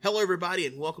Hello, everybody,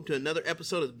 and welcome to another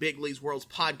episode of the Big Lee's Worlds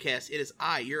podcast. It is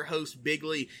I, your host, Big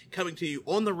Lee, coming to you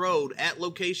on the road at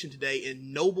location today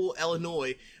in Noble,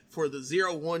 Illinois for the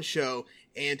 01 show.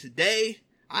 And today,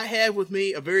 I have with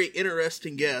me a very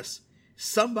interesting guest.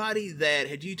 Somebody that,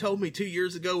 had you told me 2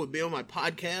 years ago would be on my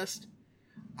podcast,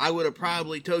 I would have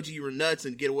probably told you were nuts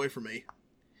and get away from me.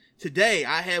 Today,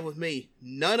 I have with me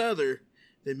none other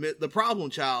than the problem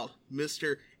child,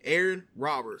 Mr. Aaron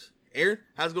Roberts. Aaron,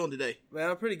 how's it going today? Man,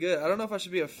 I'm pretty good. I don't know if I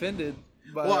should be offended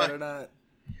by that or not.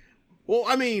 Well,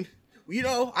 I mean, you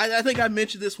know, I think I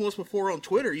mentioned this once before on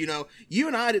Twitter. You know, you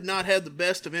and I did not have the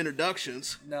best of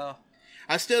introductions. No.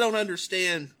 I still don't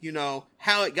understand, you know,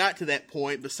 how it got to that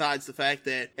point, besides the fact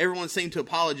that everyone seemed to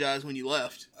apologize when you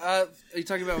left. Are you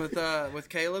talking about with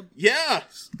Caleb? Yeah.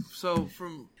 So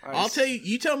from... I'll tell you,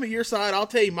 you tell me your side, I'll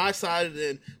tell you my side, and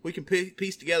then we can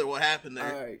piece together what happened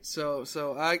there. All right. So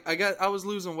I was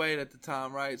losing weight at the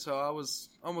time, right? So I was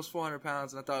almost 400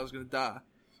 pounds, and I thought I was going to die.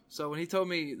 So when he told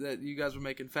me that you guys were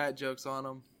making fat jokes on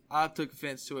him, I took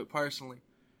offense to it personally.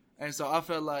 And so I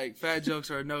felt like fat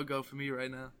jokes are a no-go for me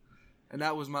right now. And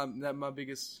that was my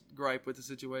biggest gripe with the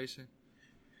situation.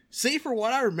 See, for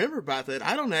what I remember about that,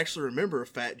 I don't actually remember a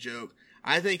fat joke.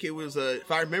 I think it was if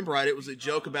I remember right, it was a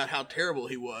joke about how terrible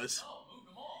he was.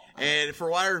 And for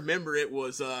what I remember, it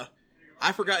was,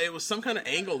 I forgot, it was some kind of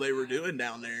angle they were doing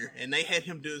down there, and they had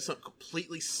him doing something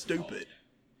completely stupid.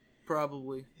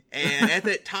 Probably. And at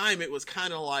that time, it was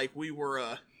kind of like we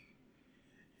were,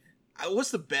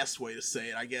 what's the best way to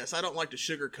say it, I guess? I don't like to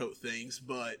sugarcoat things,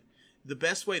 but the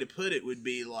best way to put it would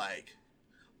be like,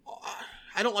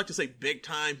 I don't like to say big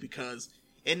time, because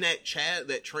in that chat,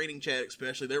 that training chat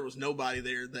especially, there was nobody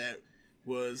there that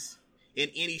was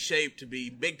in any shape to be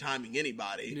big timing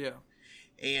anybody. Yeah.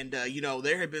 And, you know,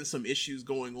 there had been some issues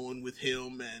going on with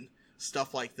him and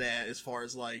stuff like that, as far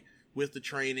as like with the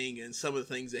training and some of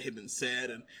the things that had been said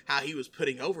and how he was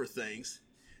putting over things.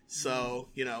 So,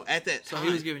 you know, at that time. So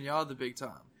he was giving y'all the big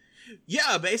time.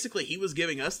 Yeah, basically he was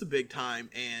giving us the big time,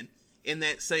 and in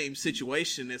that same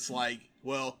situation, it's like,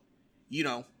 well, you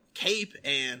know, Cape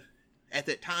and at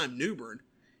that time Newbern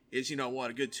is, you know, what,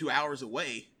 a good 2 hours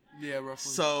away. Yeah,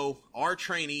 roughly. So our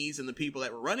trainees and the people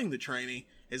that were running the training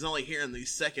is only hearing these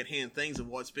secondhand things of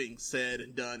what's being said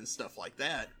and done and stuff like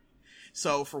that.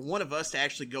 So for one of us to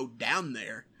actually go down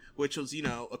there, which was, you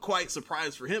know, a quite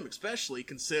surprise for him, especially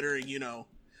considering, you know,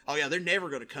 oh yeah, they're never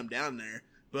going to come down there.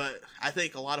 But I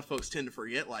think a lot of folks tend to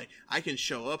forget, like, I can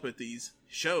show up at these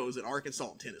shows in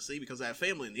Arkansas and Tennessee because I have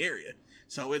family in the area.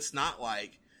 So it's not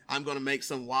like I'm going to make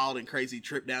some wild and crazy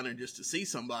trip down there just to see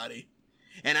somebody.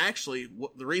 And actually,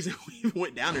 the reason we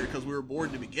went down there is because we were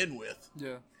bored to begin with.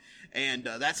 Yeah. And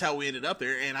that's how we ended up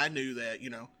there. And I knew that, you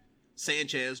know,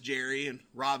 Sanchez, Jerry, and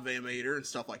Rob Van Mater and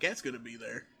stuff like that's going to be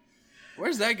there.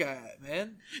 Where's that guy at,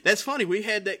 man? That's funny. We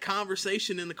had that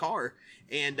conversation in the car.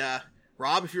 And,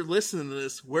 Rob, if you're listening to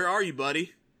this, where are you,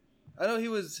 buddy? I know he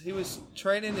was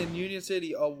training in Union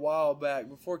City a while back,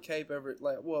 before Cape ever,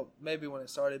 like, well, maybe when it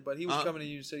started, but he was coming to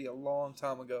Union City a long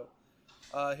time ago.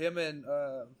 Him and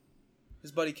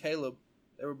his buddy Caleb,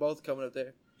 they were both coming up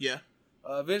there. Yeah.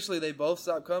 Eventually, they both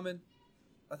stopped coming.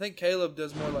 I think Caleb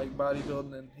does more like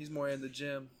bodybuilding, and he's more in the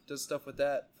gym, does stuff with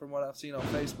that, from what I've seen on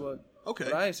Facebook. Okay.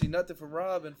 But I ain't seen nothing from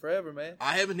Rob in forever, man.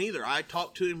 I haven't either. I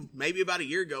talked to him maybe about a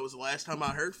year ago was the last time I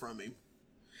heard from him.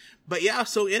 But yeah,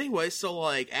 so anyway, so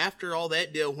like after all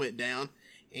that deal went down,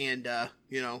 and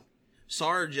you know,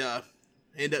 Sarge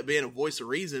ended up being a voice of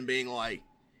reason, being like,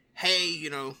 hey, you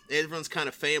know, everyone's kind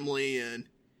of family, and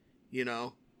you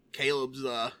know, Caleb's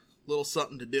a little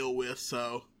something to deal with,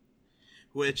 so,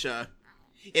 which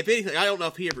if anything, I don't know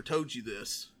if he ever told you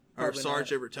this, or if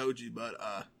Sarge ever told you, but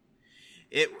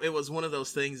it was one of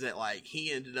those things that like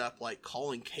he ended up like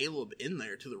calling Caleb in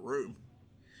there to the room.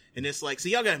 And it's like, so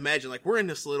y'all gotta imagine, like, we're in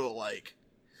this little, like,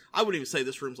 I wouldn't even say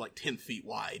this room's like 10 feet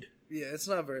wide. Yeah, it's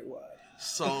not very wide.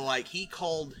 So, like, he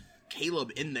called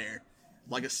Caleb in there,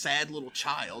 like a sad little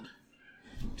child,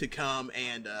 to come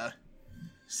and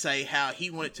say how he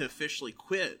wanted to officially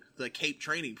quit the Cape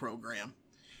training program.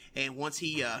 And once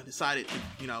he decided,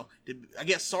 you know, I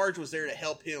guess Sarge was there to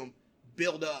help him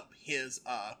build up his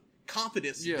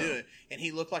confidence to do it. And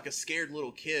he looked like a scared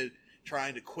little kid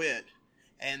trying to quit.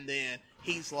 And then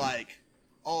he's like,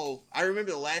 oh, I remember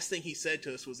the last thing he said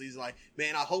to us was he's like,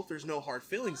 man, I hope there's no hard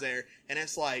feelings there. And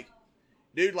it's like,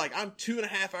 dude, like, I'm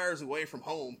 2.5 hours away from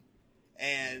home.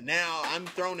 And now I'm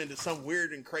thrown into some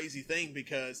weird and crazy thing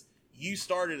because you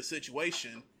started a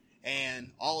situation. And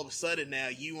all of a sudden now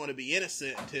you want to be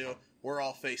innocent until we're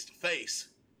all face to face.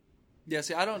 Yeah,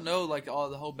 see, I don't know, like, the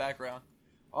whole background.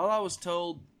 All I was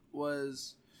told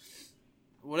was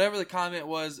whatever the comment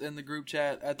was in the group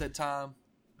chat at that time,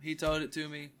 he told it to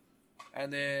me.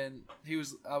 And then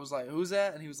I was like, who's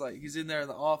that? And he was like, he's in there in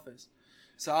the office.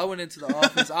 So I went into the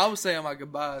office. I was saying my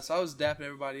goodbyes. So I was dapping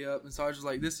everybody up. And so I was just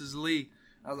like, this is Lee.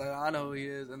 I was like, I know who he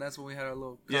is. And that's when we had our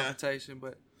little confrontation.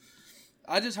 But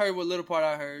I just heard what little part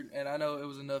I heard. And I know it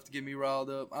was enough to get me riled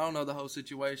up. I don't know the whole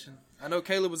situation. I know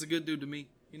Caleb was a good dude to me.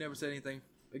 He never said anything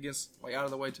against, like, out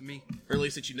of the way to me. Or at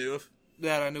least that you knew of.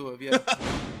 That I knew of, yeah.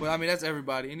 Well, I mean, that's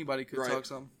everybody. Anybody could talk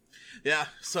something. Yeah.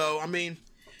 So, I mean,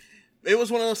 it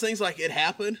was one of those things, like, it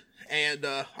happened, and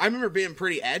I remember being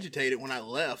pretty agitated when I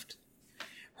left.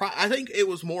 I think it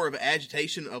was more of an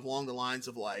agitation along the lines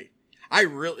of, like,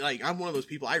 I'm one of those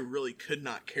people, I really could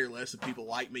not care less if people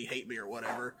like me, hate me, or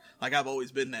whatever. Like, I've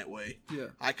always been that way. Yeah.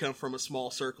 I come from a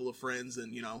small circle of friends,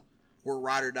 and, we're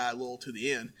ride or die loyal to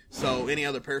the end. So, any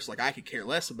other person, like, I could care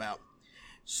less about.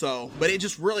 So, but it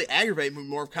just really aggravated me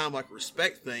more of kind of like a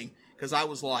respect thing, because I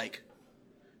was like,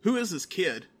 who is this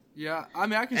kid? Yeah, I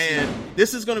mean, I can see And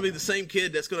this is going to be the same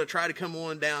kid that's going to try to come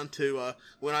on down to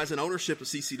when I was in ownership of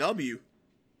CCW.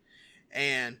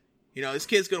 And, this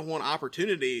kid's going to want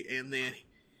opportunity, and then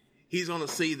he's going to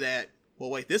see that, well,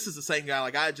 wait, this is the same guy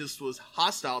like I just was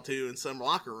hostile to in some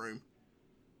locker room.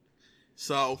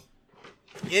 So,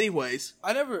 anyways.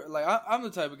 I never, I'm the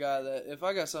type of guy that if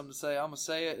I got something to say, I'm going to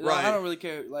say it. Right. I don't really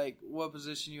care, what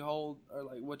position you hold or,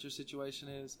 what your situation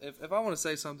is. If I want to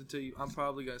say something to you, I'm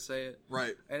probably going to say it.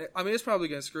 Right. And, it's probably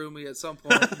going to screw me at some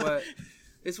point, but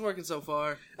it's working so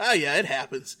far. Oh, yeah, it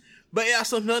happens. But, yeah,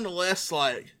 so nonetheless,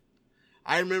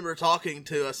 I remember talking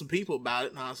to some people about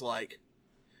it, and I was like,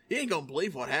 you ain't going to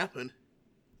believe what happened.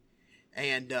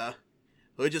 And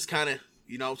we just kind of,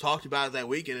 talked about it that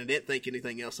weekend and didn't think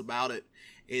anything else about it.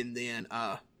 And then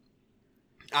I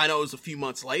know it was a few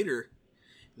months later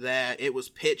that it was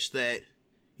pitched that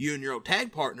you and your old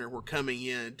tag partner were coming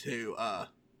in to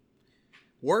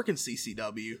work in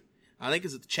CCW. I think it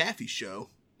was at the Chaffee show.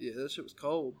 Yeah, that shit was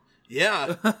cold.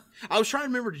 Yeah. I was trying to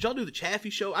remember, did y'all do the Chaffee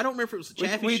show? I don't remember if it was the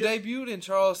Chaffee show. We debuted in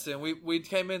Charleston. We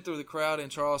came in through the crowd in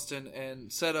Charleston and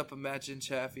set up a match in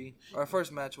Chaffee. Our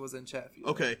first match was in Chaffee.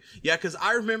 Okay. Yeah, because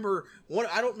I remember,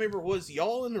 I don't remember, was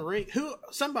y'all in the ring?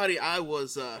 Somebody I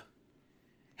was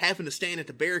having to stand at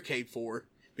the barricade for,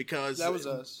 because... That was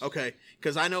us. Okay.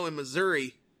 Because I know in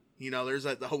Missouri, there's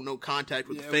the whole no contact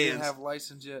with the fans. We didn't have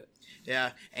license yet.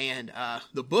 Yeah, and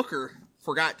the booker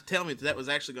forgot to tell me that was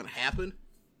actually going to happen.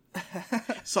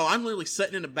 So I'm literally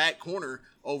sitting in the back corner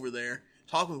over there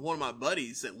talking with one of my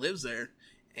buddies that lives there,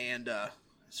 and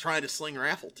trying to sling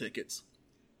raffle tickets.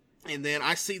 And then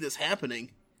I see this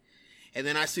happening, and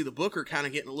then I see the booker kind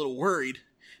of getting a little worried.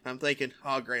 And I'm thinking,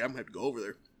 oh great, I'm going to have to go over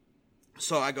there.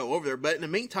 So I go over there, but in the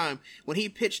meantime, when he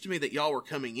pitched to me that y'all were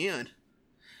coming in,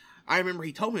 I remember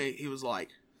he told me, he was like,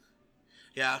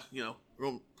 yeah, we're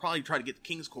going to probably try to get the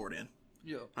King's Court in.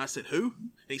 Yeah. I said, who?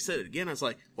 And he said it again. I was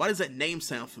like, why does that name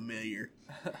sound familiar?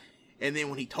 And then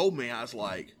when he told me, I was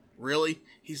like, really?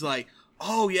 He's like,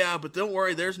 oh yeah, but don't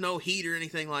worry, there's no heat or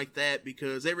anything like that,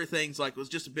 because everything's it was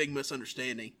just a big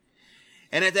misunderstanding.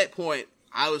 And at that point,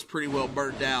 I was pretty well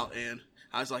burnt out, and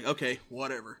I was like, okay,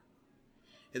 whatever.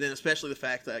 And then especially the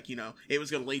fact that, it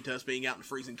was going to lead to us being out in the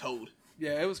freezing cold.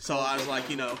 Yeah, it was cold. So I was like,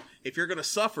 if you're going to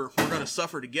suffer, we're going to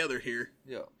suffer together here.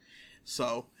 Yeah.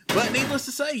 So, but needless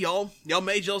to say, y'all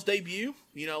made y'all's debut.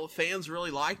 The fans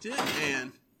really liked it,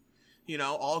 and,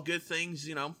 all good things,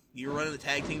 you were running the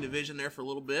tag team division there for a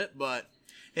little bit, but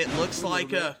it looks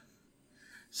like,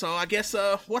 so I guess,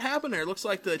 what happened there? It looks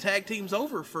like the tag team's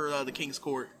over for the King's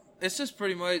Court. It's just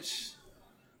pretty much,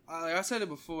 like I said it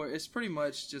before, it's pretty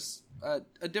much just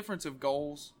a difference of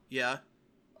goals. Yeah.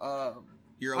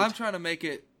 I'm trying to make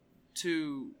it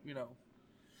to,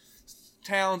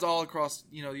 towns all across,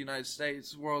 the United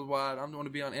States, worldwide. I'm going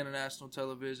to be on international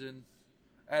television.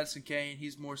 Addison Kane,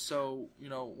 he's more so, he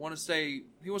wants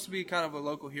to be kind of a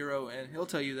local hero, and he'll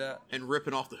tell you that. And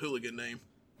ripping off the hooligan name.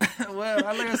 Well, like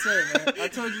I said, man, I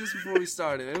told you this before we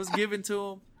started. It was given to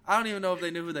him. I don't even know if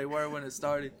they knew who they were when it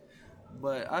started.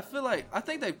 But I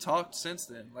think they've talked since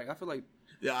then.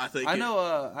 Yeah, I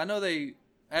know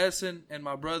Addison and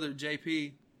my brother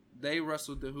JP, they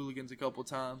wrestled the hooligans a couple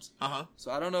times. Uh-huh.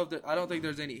 So I don't think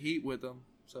there's any heat with them.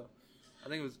 So I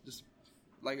think it was just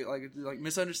like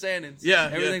misunderstandings. Yeah,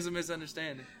 everything's a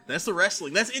misunderstanding. That's the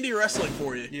wrestling. That's indie wrestling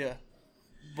for you. Yeah,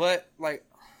 but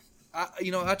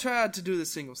I tried to do the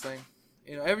singles thing.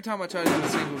 Every time I try to do the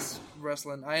singles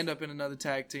wrestling, I end up in another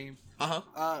tag team.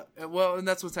 Uh-huh. Well, and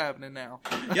that's what's happening now.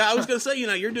 Yeah, I was gonna say,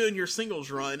 you're doing your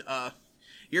singles run.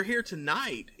 You're here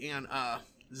tonight in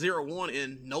 01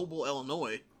 in Noble,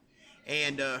 Illinois.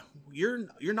 And you're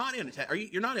not in a tag.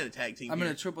 You're not in a tag team. I'm in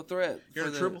a triple threat. You're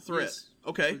in a triple threat. Yes,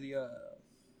 Okay. For the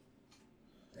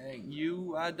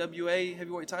UIWA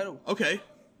heavyweight title. Okay.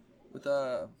 With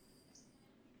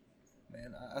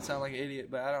man, I sound like an idiot,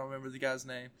 but I don't remember the guy's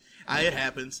name. It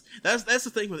happens. That's the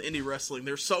thing with indie wrestling.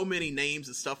 There's so many names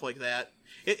and stuff like that.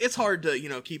 It's hard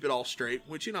to keep it all straight.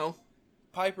 Which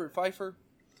Pfeiffer.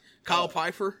 Kyle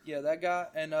Pfeiffer. Yeah, that guy,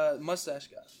 and mustache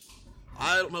guy.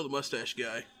 I don't know the mustache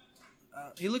guy.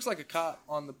 He looks like a cop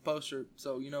on the poster,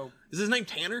 so Is his name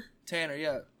Tanner? Tanner,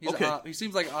 yeah. He's Okay. an op. He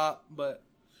seems like an op, but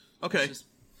Okay. just,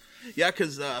 Yeah,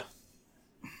 because I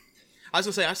was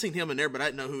gonna say I've seen him in there, but I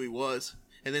didn't know who he was.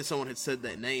 And then someone had said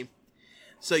that name.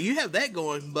 So you have that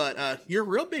going, but your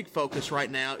real big focus right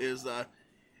now is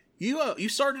you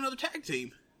started another tag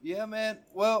team. yeah, man.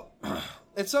 Well,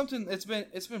 it's something. It's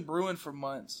been brewing for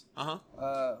months.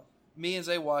 Me and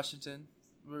Zay Washington,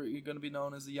 we're going to be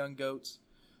known as the Young Goats.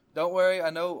 Don't worry, I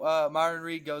know Myron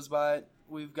Reed goes by it.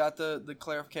 We've got the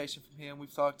clarification from him.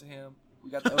 We've talked to him. We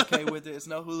got the okay with it. It's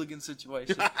no hooligan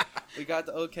situation. We got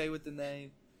the okay with the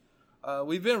name.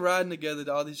 We've been riding together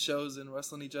to all these shows and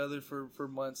wrestling each other for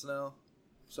months now.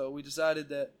 So we decided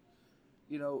that,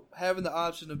 having the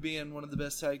option of being one of the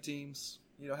best tag teams,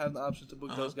 having the option to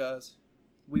book those guys,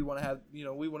 we want to have,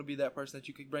 we want to be that person that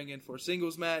you can bring in for a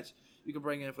singles match, you can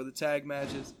bring in for the tag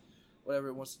matches,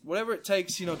 whatever it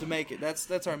takes, to make it.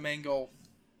 That's our main goal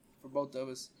for both of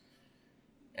us.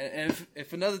 And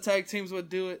if another tag teams would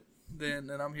do it, then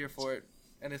I'm here for it.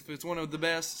 And if it's one of the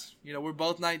best, we're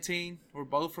both 19. We're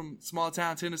both from small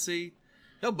town Tennessee.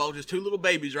 They're both just two little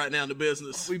babies right now in the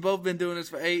business. We've both been doing this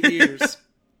for 8 years,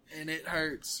 and it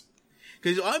hurts.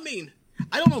 Because, I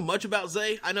don't know much about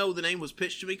Zay. I know the name was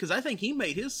pitched to me because I think he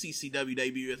made his CCW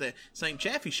debut at that same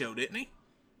Chaffee show, didn't he?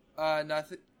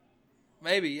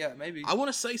 Maybe. I want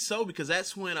to say so because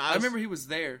that's when I remember he was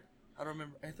there. I don't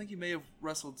remember. I think he may have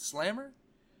wrestled Slammer.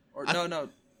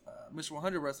 Mr.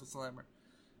 100 wrestled Slammer.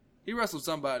 He wrestled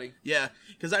somebody. Yeah,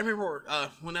 because I remember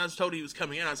when I was told he was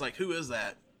coming in, I was like, who is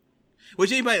that?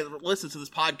 Which anybody that listens to this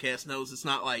podcast knows it's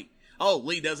not like, oh,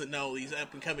 Lee doesn't know these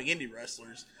up-and-coming indie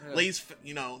wrestlers. Yeah. Lee's,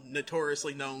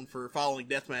 notoriously known for following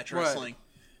deathmatch wrestling. Right.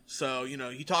 So,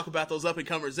 you talk about those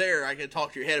up-and-comers there, I can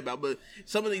talk to your head about, but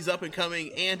some of these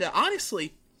up-and-coming, and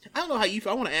honestly, I don't know how you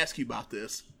feel. I want to ask you about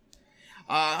this.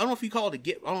 I don't know if you call it a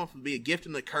gift, I don't know if it'd be a gift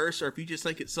and a curse, or if you just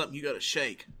think it's something you got to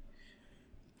shake.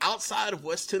 Outside of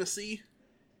West Tennessee,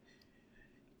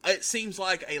 it seems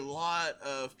like a lot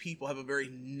of people have a very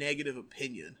negative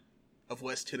opinion of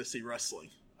West Tennessee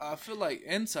wrestling. I feel like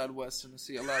inside West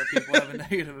Tennessee, a lot of people have a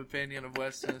negative opinion of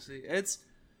West Tennessee.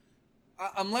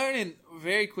 I'm learning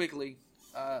very quickly.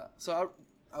 So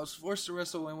I was forced to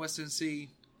wrestle in West Tennessee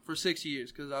for 6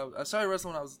 years because I started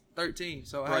wrestling when I was 13.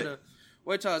 So I had to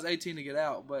wait till I was 18 to get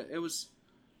out. But it was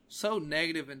so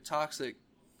negative and toxic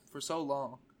for so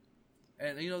long.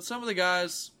 And some of the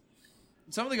guys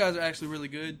are actually really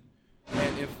good.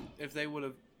 And if they would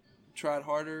have tried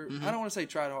harder, I don't want to say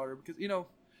tried harder because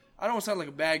I don't want to sound like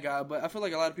a bad guy, but I feel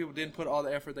like a lot of people didn't put all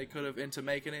the effort they could have into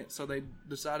making it, so they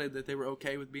decided that they were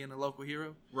okay with being a local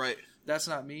hero. Right. That's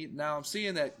not me. Now I'm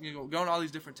seeing that going to all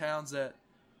these different towns that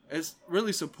it's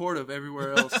really supportive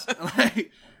everywhere else.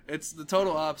 Like it's the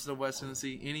total opposite of West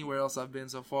Tennessee anywhere else I've been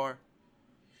so far.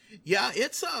 Yeah,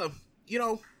 it's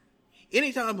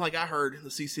anytime like I heard in the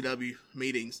CCW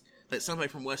meetings that somebody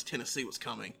from West Tennessee was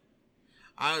coming,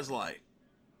 I was like,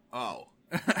 oh.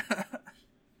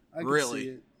 I really? See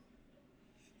it.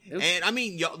 And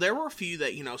y'all, there were a few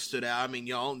that, stood out.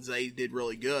 Y'all and Zay did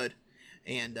really good.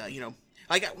 And,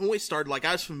 like when we started,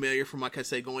 I was familiar from, like I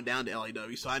said, going down to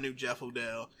LAW. So I knew Jeff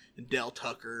Odell and Del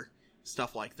Tucker,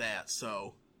 stuff like that.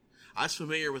 So I was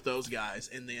familiar with those guys.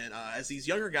 And then as these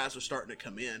younger guys were starting to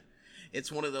come in,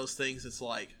 it's one of those things that's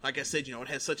like I said, it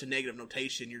has such a negative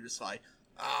notation. You're just like,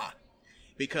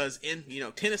 because in,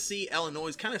 Tennessee, Illinois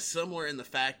is kind of similar in the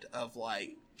fact of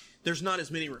there's not as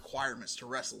many requirements to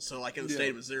wrestle. So in the state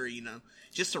of Missouri,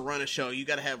 just to run a show, you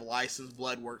got to have license,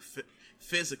 blood work,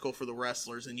 physical for the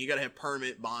wrestlers, and you got to have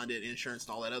permit, bonded, insurance,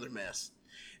 and all that other mess.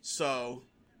 So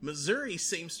Missouri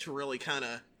seems to really kind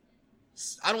of,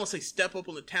 I don't want to say step up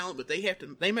on the talent, but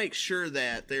they make sure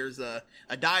that there's a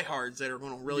diehards that are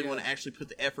going to really want to actually put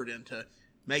the effort into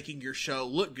making your show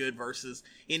look good versus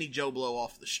any Joe Blow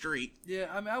off the street. Yeah,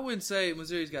 I wouldn't say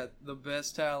Missouri's got the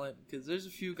best talent because there's a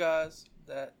few guys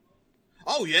that.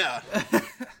 Oh yeah,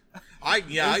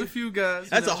 there's a few guys.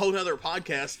 That's a whole other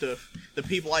podcast of the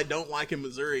people I don't like in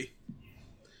Missouri,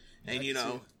 and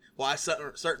why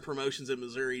certain promotions in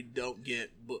Missouri don't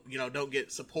get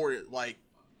supported like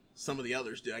some of the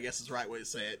others do. I guess is the right way to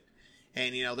say it.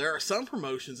 And, there are some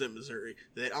promotions in Missouri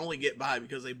that only get by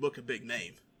because they book a big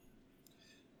name.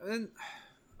 And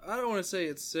I don't want to say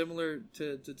it's similar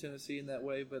to Tennessee in that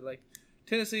way, but, like,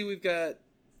 Tennessee, we've got,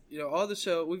 all the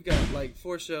show. We've got, like,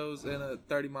 4 shows in a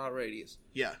 30-mile radius.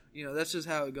 Yeah. That's just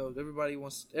how it goes.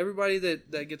 Everybody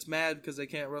that gets mad because they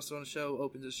can't wrestle on a show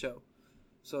opens a show.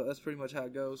 So that's pretty much how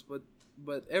it goes.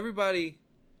 But everybody,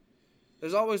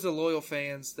 there's always the loyal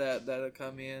fans that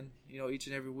come in, each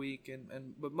and every week.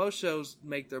 But most shows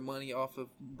make their money off of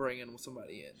bringing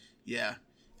somebody in. Yeah.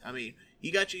 I mean,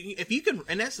 if you can,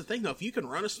 and that's the thing though, if you can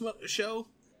run a show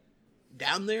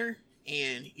down there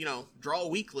and, draw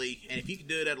weekly, and if you can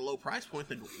do it at a low price point,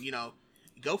 then,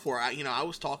 go for it. I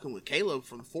was talking with Caleb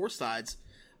from the Four Sides,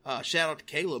 shout out to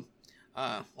Caleb,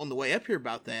 on the way up here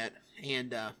about that,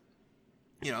 and,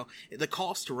 the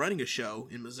cost to running a show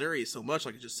in Missouri is so much,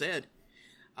 like I just said,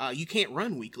 you can't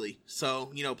run weekly.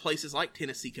 So, places like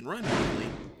Tennessee can run weekly.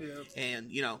 Yeah.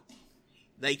 And,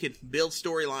 they can build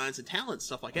storylines and talent and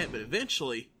stuff like that, but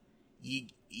eventually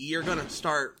you're going to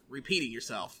start repeating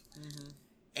yourself. Mm-hmm.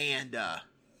 And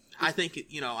I think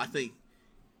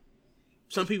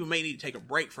some people may need to take a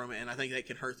break from it, and I think that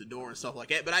can hurt the door and stuff like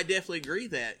that. But I definitely agree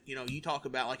that, you talk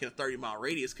about like in a 30-mile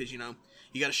radius because, you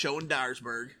got a show in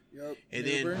Dyersburg. Yep. And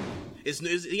Newbern. Then, is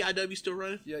EIW still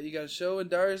running? Yeah, you got a show in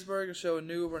Dyersburg, a show in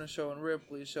Newbern, a show in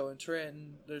Ripley, a show in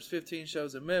Trenton. There's 15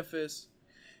 shows in Memphis.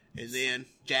 And then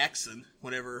Jackson,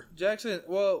 whenever. Jackson,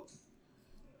 well,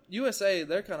 USA,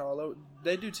 they're kind of all over.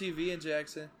 They do TV in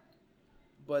Jackson,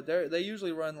 but they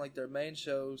usually run like their main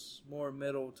shows more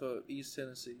middle to East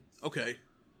Tennessee. Okay.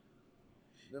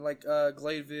 They're like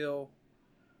Gladeville,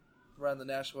 around the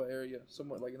Nashville area,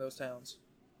 somewhere like in those towns.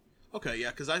 Okay, yeah,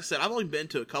 because I said I've only been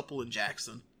to a couple in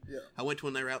Jackson. Yeah. I went to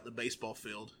when they were out in the baseball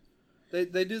field. They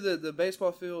do the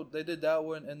baseball field. They did that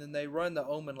one, and then they run the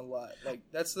Omen a lot. Like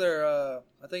that's their.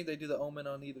 I think they do the Omen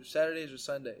on either Saturdays or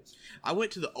Sundays. I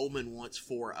went to the Omen once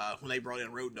for when they brought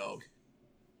in Road Dogg.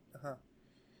 Uh-huh.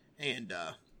 And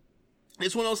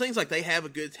it's one of those things. Like they have a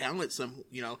good talent.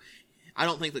 I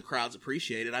don't think the crowds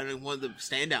appreciate it. I know one of the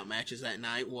standout matches that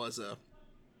night was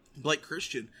Blake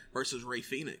Christian versus Ray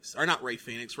Phoenix, or not Ray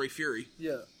Phoenix, Ray Fury.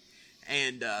 Yeah.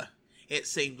 And it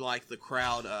seemed like the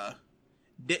crowd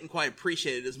didn't quite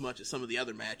appreciate it as much as some of the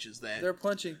other matches that they're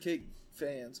punch and kick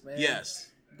fans, man. Yes.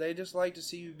 They just like to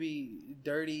see you be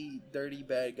dirty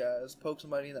bad guys, poke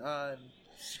somebody in the eye and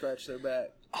scratch their back.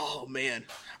 Oh man,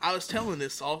 I was telling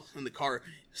this all in the car.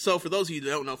 So for those of you that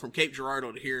don't know, from Cape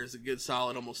Girardeau to here is a good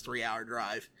solid almost 3-hour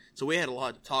drive. So we had a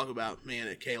lot to talk about, man,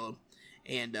 at Caleb.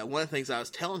 And one of the things I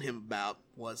was telling him about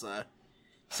was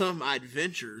some of my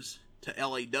adventures to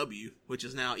LAW, which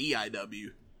is now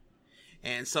EIW.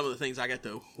 And some of the things I got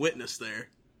to witness there,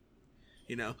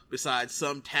 besides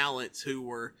some talents who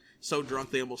were so drunk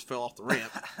they almost fell off the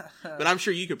ramp. But I'm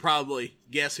sure you could probably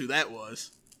guess who that was.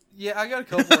 Yeah, I got a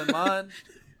couple in mind.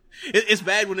 It's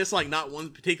bad when it's like not one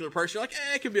particular person. You're like,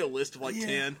 it could be a list of like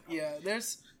 10. Yeah,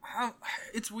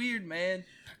 it's weird, man.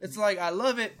 It's like, I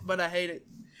love it, but I hate it.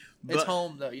 It's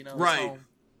home, though, Right.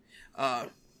 It's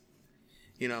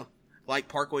home. Like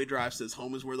Parkway Drive says,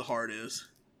 home is where the heart is.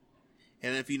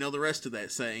 And if you know the rest of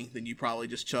that saying, then you probably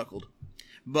just chuckled.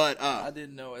 But I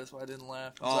didn't know it, that's why I didn't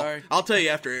laugh. Sorry. I'll tell you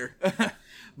after air.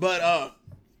 But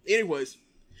anyways,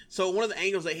 so one of the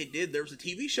angles they had did, there was a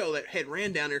TV show that had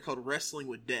ran down there called Wrestling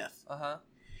with Death. Uh-huh.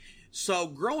 So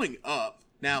growing up,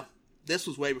 now this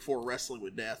was way before Wrestling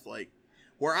with Death, like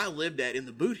where I lived at in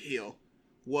the Boot Hill,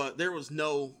 there was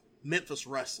no Memphis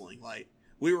wrestling. Like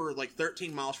we were like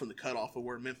 13 miles from the cutoff of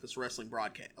where Memphis wrestling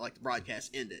the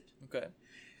broadcast ended. Okay.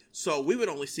 So we would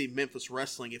only see Memphis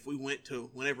wrestling if we went to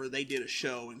whenever they did a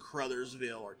show in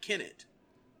Crothersville or Kennett.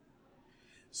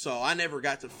 So I never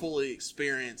got to fully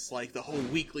experience like the whole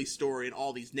weekly story and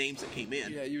all these names that came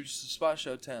in. Yeah, you were just a spot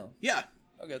show town. Yeah.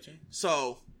 I got you.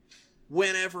 So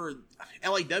whenever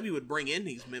LAW would bring in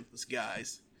these Memphis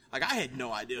guys, like I had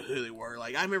no idea who they were.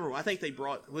 Like I remember, I think they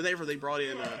brought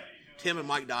in Tim and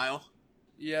Mike Dial.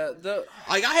 Yeah,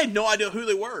 I had no idea who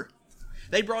they were.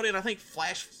 They brought in, I think,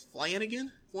 Flash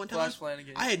Flanagan one time. Flash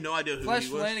Flanagan. I had no idea who Flash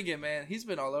he was. Flanagan, man, he's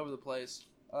been all over the place.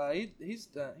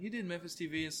 He did Memphis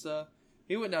TV and stuff.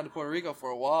 He went down to Puerto Rico for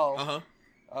a while.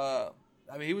 I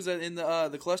mean, he was in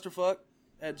the clusterfuck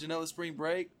at Janela Spring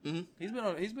Break. Mm-hmm.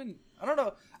 He's been. I don't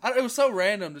know. It was so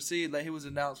random to see that he was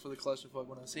announced for the clusterfuck.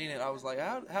 When I seen it, I was like,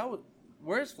 how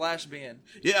where's Flash been?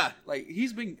 Yeah, like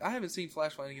he's been. I haven't seen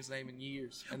Flash Flanagan's name in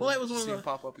years. Well, that was one of the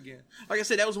pop up again. Like I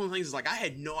said, that was one of the things. Like I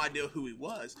had no idea who he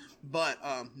was, but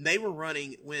they were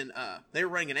running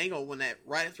an angle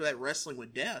right after that Wrestling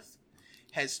with Death.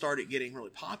 had started getting really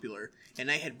popular, and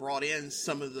they had brought in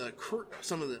some of the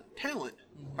talent,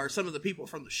 or some of the people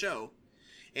from the show,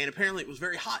 and apparently it was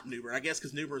very hot in New Bern. I guess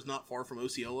because New Bern is not far from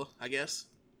Osceola. I guess.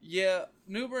 Yeah,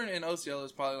 New Bern and Osceola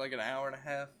is probably like an hour and a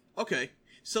half. Okay,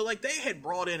 so like they had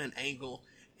brought in an angle,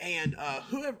 and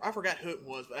whoever, I forgot who it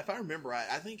was, but if I remember right,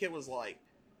 I think it was like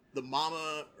the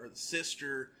mama or the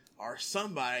sister or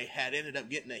somebody had ended up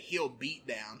getting a heel beat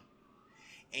down,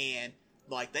 and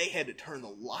like they had to turn the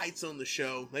lights on the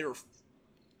show. They were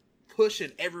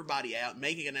pushing everybody out,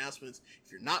 making announcements.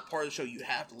 If you're not part of the show, you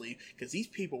have to leave, because these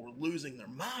people were losing their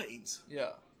minds. Yeah.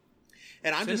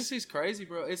 And Tennessee's crazy,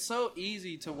 bro. It's so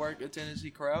easy to work a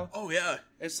Tennessee crowd. Oh yeah.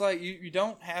 It's like you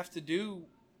don't have to do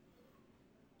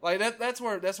like that. That's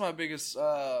my biggest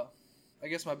I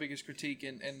guess my biggest critique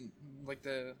in like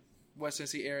the West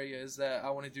Tennessee area is that I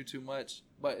want to do too much,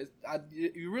 but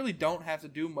you really don't have to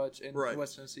do much in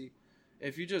West Tennessee.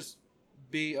 If you just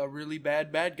be a really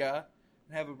bad guy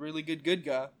and have a really good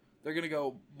guy, they're gonna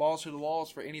go balls to the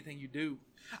walls for anything you do.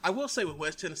 I will say with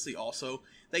West Tennessee also,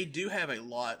 they do have a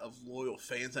lot of loyal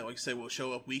fans that, like you say, will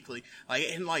show up weekly.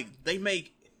 And they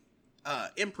make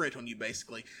imprint on you,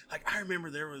 basically. Like, I remember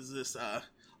there was this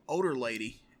older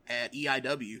lady at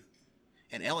EIW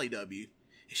and LAW, and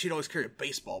she'd always carry a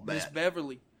baseball bat. Miss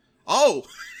Beverly. Oh!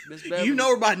 Miss Beverly. You know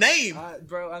her by name!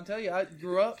 Bro, I'm telling you, I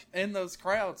grew up in those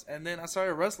crowds, and then I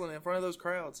started wrestling in front of those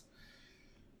crowds.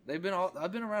 I've been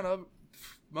around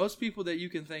most people that you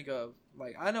can think of.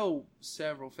 Like, I know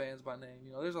several fans by name.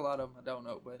 You know, there's a lot of them I don't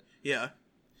know, but... Yeah.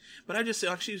 But I just,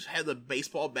 like, she had the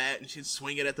baseball bat, and she'd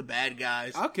swing it at the bad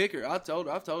guys. I'll kick her. I've told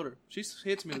her. She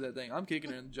hits me with that thing. I'm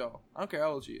kicking her in the jaw. I don't care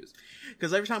how old she is.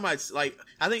 Because every time I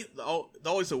think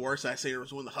always the worst I seen her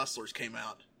was when the Hustlers came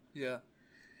out. Yeah.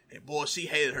 And boy, she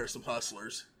hated her some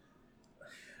Hustlers.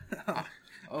 I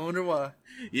wonder why.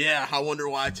 Yeah, I wonder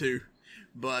why, too.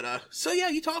 But, so yeah,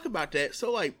 you talk about that.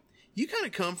 So, like, you kind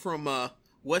of come from,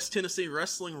 West Tennessee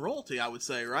wrestling royalty, I would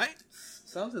say, right?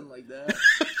 Something like that.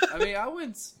 I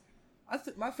mean,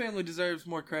 my family deserves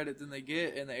more credit than they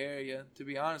get in the area, to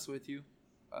be honest with you.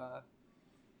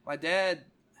 My dad,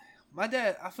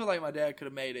 I feel like my dad could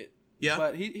have made it. Yeah.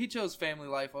 But he chose family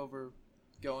life over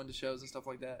going to shows and stuff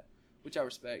like that, which I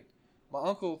respect. My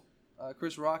uncle,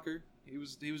 Chris Rocker, he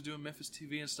was doing Memphis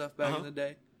TV and stuff back in the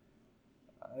day.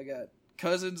 I got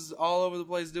cousins all over the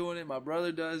place doing it. My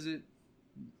brother does it.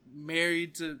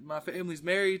 My family's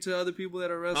married to other people that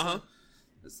are wrestling.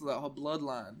 It's the whole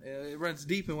bloodline. It runs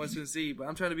deep in West Tennessee, but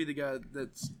I'm trying to be the guy that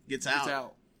gets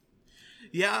out.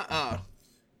 Yeah,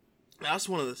 that's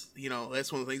one of the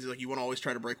things like you want to always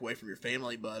try to break away from your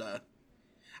family. But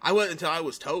I wasn't until I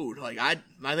was told. Like I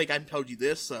think I told you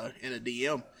this in a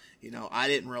DM. You know, I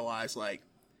didn't realize like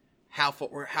how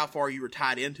far you were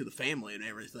tied into the family and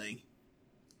everything.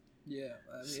 Yeah,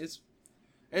 I mean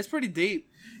it's pretty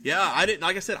deep. Yeah, I didn't.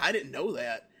 Like I said, I didn't know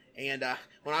that, and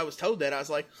when I was told that, I was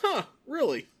like, "Huh,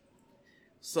 really?"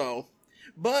 So,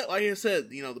 but like I said,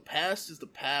 you know, the past is the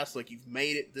past. Like you've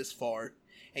made it this far,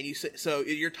 and you say so.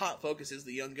 Your top focus is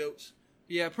the Young Goats.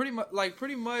 Yeah, pretty much.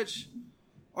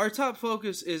 Our top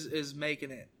focus is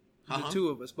making it. The two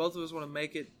of us, both of us want to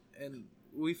make it, and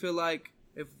we feel like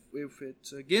if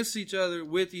it's against each other,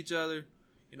 with each other,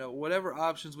 you know, whatever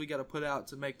options we got to put out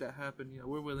to make that happen, you know,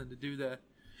 we're willing to do that.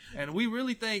 And we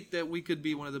really think that we could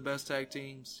be one of the best tag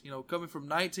teams. You know, coming from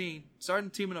 19, starting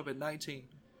teaming up at 19,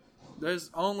 there's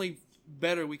only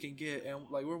better we can get. And,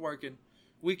 like, we're working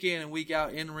week in and week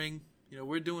out in ring. You know,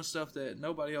 we're doing stuff that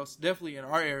nobody else, definitely in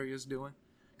our area, is doing.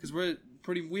 Because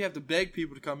we have to beg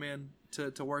people to come in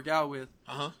to work out with.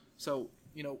 So,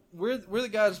 you know, we're the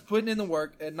guys putting in the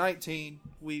work at 19.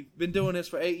 We've been doing this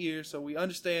for 8 years, so we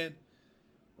understand,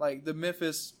 like, the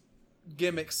Memphis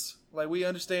gimmicks. Like, we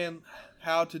understand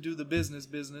how to do the business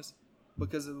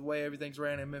because of the way everything's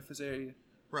ran in Memphis area.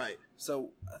 Right. So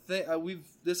I think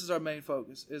this is our main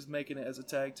focus, is making it as a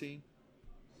tag team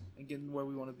and getting where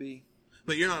we want to be.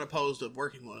 But you're not opposed to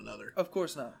working one another. Of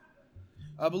course not.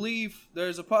 I believe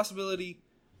there's a possibility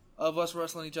of us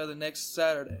wrestling each other next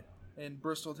Saturday in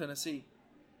Bristol, Tennessee.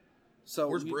 So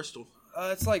where's Bristol?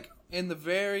 It's like in the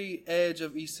very edge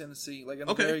of East Tennessee, like in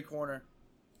the very corner.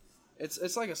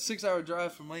 It's like a 6-hour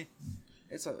drive from me.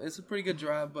 It's a pretty good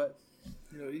drive, but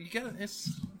you know it's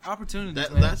opportunities.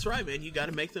 That's right, man. You got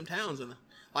to make them towns, and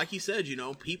like you said, you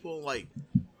know, people like,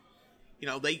 you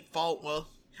know, they fall. Well,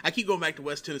 I keep going back to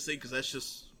West Tennessee because that's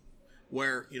just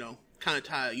where, you know, kind of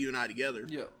tie you and I together.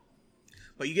 Yeah.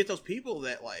 But you get those people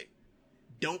that like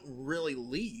don't really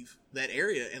leave that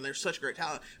area, and they're such great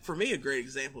talent. For me, a great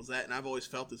example is that, and I've always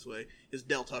felt this way, is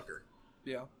Del Tucker.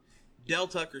 Yeah. Del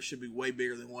Tucker should be way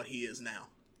bigger than what he is now.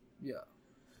 Yeah.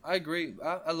 I agree.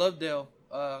 I love Del.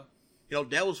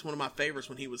 Dell was one of my favorites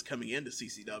when he was coming into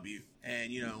CCW,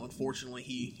 and unfortunately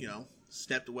he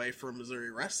stepped away from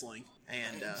Missouri wrestling,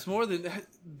 and it's more than that.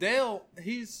 Dale.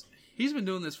 He's been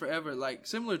doing this forever. Like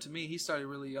similar to me, he started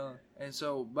really young, and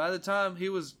so by the time he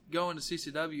was going to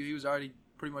CCW, he was already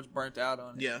pretty much burnt out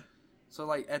on it. Yeah. So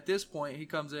like at this point, he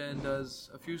comes in,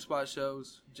 does a few spot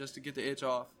shows just to get the itch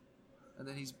off, and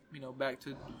then he's back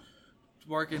to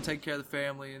working, taking care of the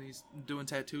family, and he's doing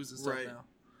tattoos and stuff now.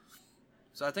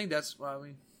 So I think that's what I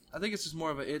mean. I think it's just more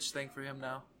of an itch thing for him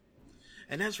now.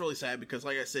 And that's really sad because,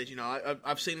 like I said,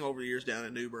 I've seen him over the years down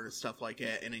in New Bern and stuff like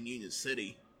that, and in Union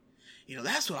City.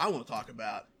 That's what I want to talk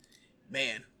about.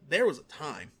 Man, there was a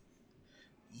time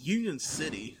Union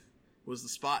City was the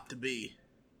spot to be.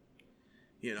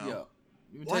 Yeah.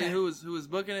 Let me tell you who was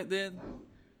booking it then?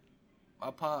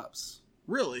 My pops.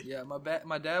 Really? Yeah,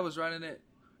 my dad was running it.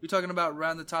 You're talking about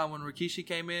around the time when Rikishi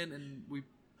came in and we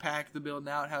packed the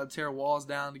building out, had to tear walls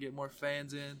down to get more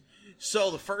fans in.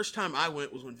 So the first time I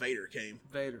went was when Vader came.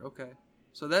 Vader, okay.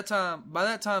 So by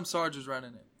that time, Sarge was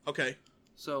running it. Okay.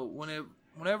 So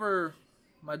whenever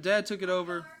my dad took it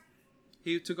over,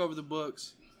 he took over the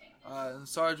books, and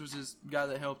Sarge was his guy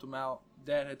that helped him out.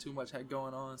 Dad had too much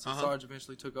going on, so Sarge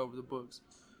eventually took over the books.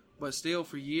 But still,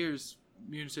 for years,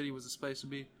 Union City was the space to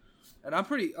be. And I'm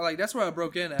pretty, that's where I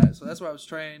broke in at. So that's where I was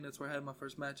trained. That's where I had my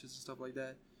first matches and stuff like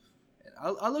that. And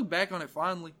I look back on it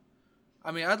fondly.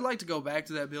 I mean, I'd like to go back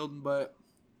to that building, but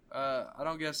I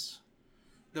don't guess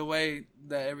the way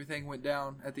that everything went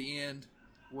down at the end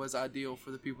was ideal for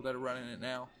the people that are running it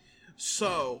now.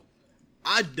 So,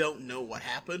 I don't know what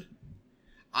happened.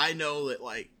 I know that,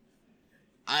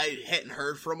 I hadn't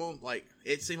heard from them.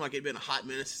 It seemed like it'd been a hot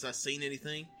minute since I seen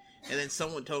anything. And then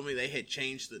someone told me they had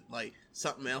changed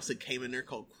something else that came in there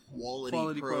called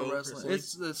Quality Pro Wrestling.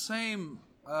 It's the same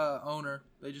owner.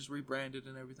 They just rebranded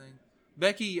and everything.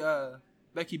 Becky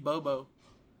Bobo,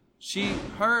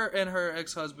 her and her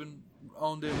ex-husband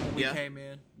owned it when we came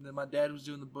in. And then my dad was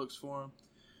doing the books for him.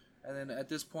 And then at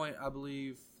this point, I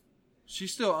believe she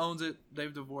still owns it.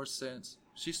 They've divorced since.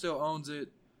 She still owns it.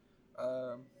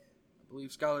 I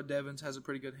believe Skylar Devins has a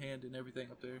pretty good hand in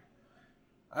everything up there.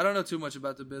 I don't know too much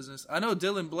about the business. I know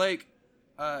Dylan Blake.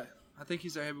 I think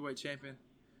he's their heavyweight champion.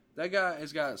 That guy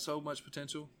has got so much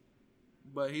potential,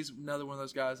 but he's another one of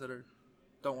those guys that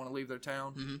don't want to leave their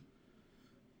town.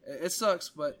 Mm-hmm. It sucks,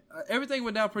 but everything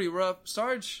went down pretty rough.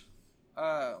 Sarge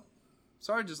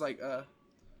is like a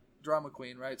drama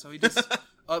queen, right? So he just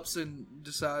ups and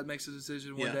makes a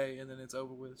decision one day, and then it's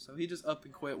over with. So he just up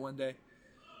and quit one day.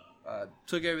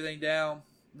 Took everything down.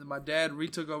 Then my dad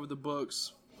retook over the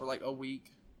books for a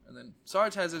week. And then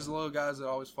Sarge has his little guys that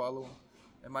always follow him.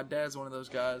 And my dad's one of those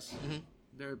guys. Mm-hmm.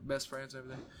 They're best friends and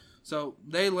everything. So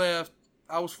they left.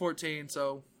 I was 14,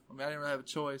 so I didn't really have a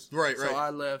choice. Right. So I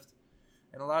left.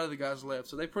 And a lot of the guys left.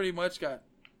 So they pretty much got,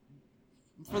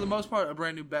 for the most part, a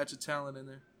brand new batch of talent in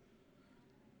there.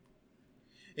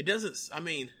 It doesn't, I don't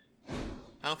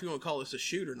know if you want to call this a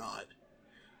shoot or not,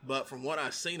 but from what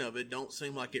I've seen of it, don't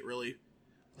seem like it really,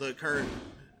 the current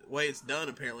way it's done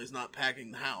apparently is not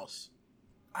packing the house.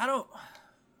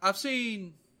 I've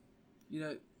seen,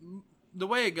 the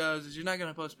way it goes is you're not going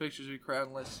to post pictures of your crowd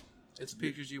unless it's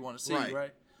pictures you want to see,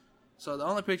 right? So the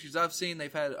only pictures I've seen,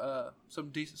 they've had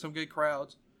some good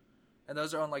crowds, and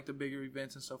those are on the bigger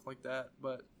events and stuff like that.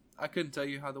 But I couldn't tell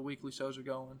you how the weekly shows are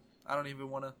going. I don't even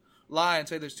want to lie and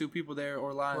say there's 2 people there,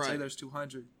 or lie and say there's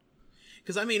 200.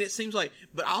 Because it seems like,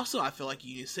 but also I feel like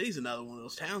Union City's another one of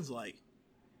those towns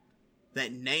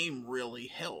that name really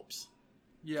helps.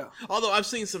 Yeah. Although I've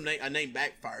seen a name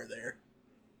backfire there.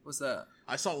 What's that?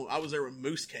 I was there when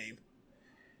Moose came,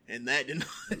 and that did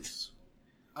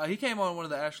not. He came on one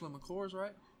of the Ashley McClures,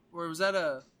 right? Or was that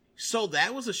a... So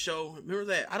that was a show, remember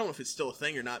that? I don't know if it's still a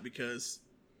thing or not, because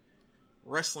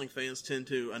wrestling fans tend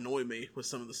to annoy me with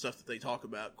some of the stuff that they talk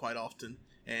about quite often.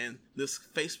 And this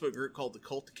Facebook group called the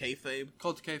Cult of Kayfabe.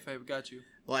 Cult of Kayfabe, got you.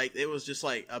 It was just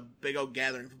a big old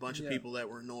gathering of a bunch of people that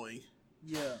were annoying.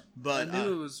 Yeah. But I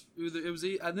knew it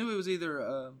was either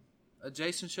a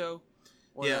Jason show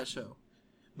or that show.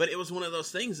 But it was one of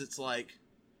those things, it's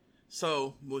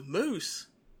so with Moose,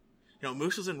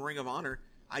 Moose was in Ring of Honor.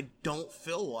 I don't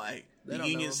feel like the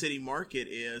Union City market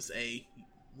is a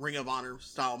Ring of Honor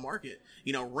style market.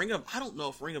 I don't know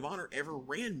if Ring of Honor ever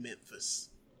ran Memphis.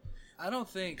 I don't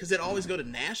think, because it always go to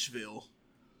Nashville.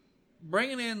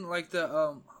 Bringing in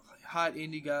the hot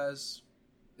indie guys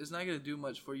is not going to do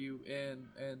much for you in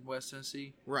West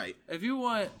Tennessee. Right. If you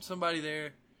want somebody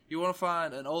there, you want to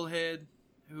find an old head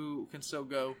who can still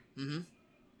go,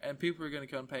 and people are going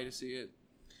to come pay to see it.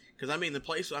 Because the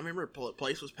place, I remember the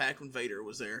place was packed when Vader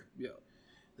was there. Yeah.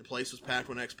 The place was packed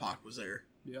when X-Pac was there.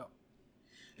 Yeah.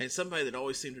 And somebody that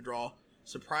always seemed to draw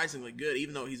surprisingly good,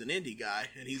 even though he's an indie guy,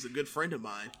 and he's a good friend of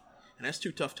mine. And that's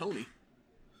Too Tough Tony.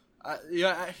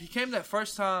 He came that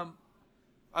first time.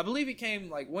 I believe he came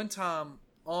like one time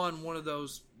on one of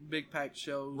those big packed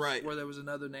shows, right, where there was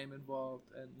another name involved,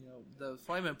 and the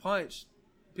Flaming Punch,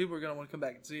 people were gonna want to come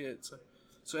back and see it.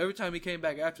 So every time he came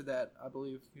back after that, I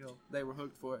believe they were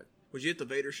hooked for it. Was you at the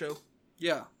Vader show?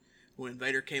 Yeah. When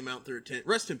Vader came out through a tent.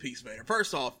 Rest in peace, Vader.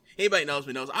 First off, anybody knows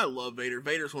me knows I love Vader.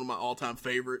 Vader's one of my all-time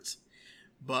favorites.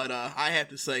 But I have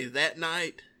to say, that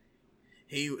night,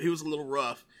 he was a little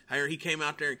rough. I heard he came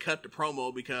out there and cut the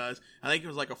promo because I think it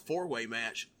was like a four-way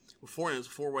match. Before it was a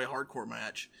four-way hardcore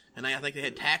match. And I think they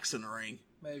had Tax in the ring.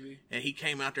 Maybe. And he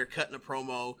came out there cutting a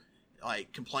promo,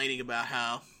 like complaining about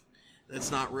how it's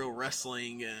not real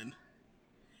wrestling and,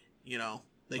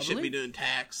 they shouldn't be doing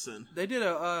Tax. And they did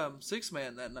a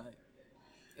six-man that night.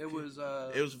 It was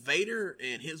Vader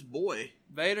and his boy.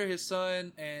 Vader, his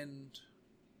son, and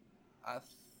I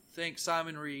think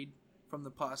Simon Reed from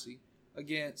the Posse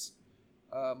against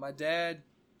my dad,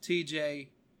 TJ,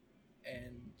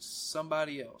 and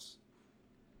somebody else.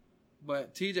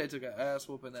 But TJ took an ass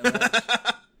whooping that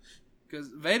match. Because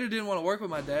Vader didn't want to work with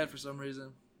my dad for some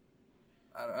reason.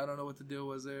 I don't know what the deal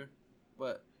was there.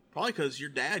 But probably because your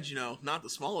dad's, not the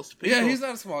smallest of people. Yeah, he's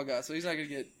not a small guy, so he's not going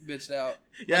to get bitched out.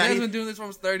 Yeah, my dad's been doing this for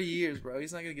almost 30 years, bro.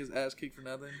 He's not going to get his ass kicked for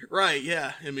nothing. Right,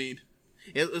 yeah. I mean,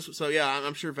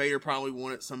 I'm sure Vader probably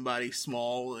wanted somebody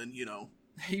small and,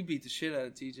 He beat the shit out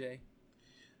of TJ.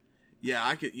 Yeah,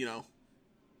 I could,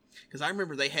 because I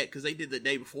remember because they did the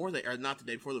day before, or not the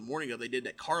day before, the morning of, they did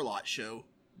that car lot show.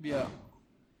 Yeah.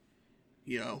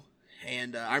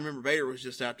 And I remember Vader was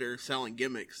just out there selling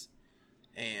gimmicks.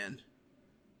 And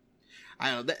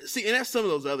I don't know, and that's some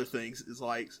of those other things, is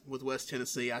like, with West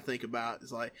Tennessee, I think about,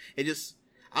 is like, I don't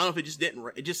know if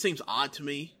it just seems odd to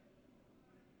me,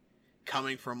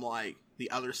 coming from, like, the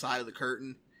other side of the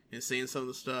curtain and seeing some of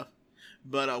the stuff.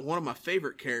 But one of my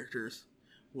favorite characters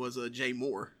was Jay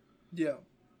Moore. Yeah.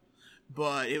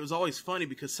 But it was always funny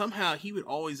because somehow he would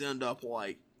always end up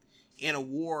like in a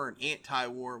war, an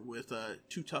anti-war with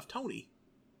Too Tough Tony.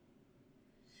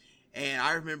 And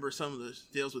I remember some of the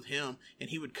deals with him, and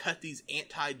he would cut these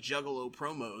anti-Juggalo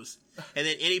promos. And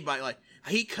then anybody, like,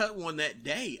 he cut one that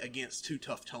day against Too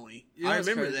Tough Tony. Yeah, I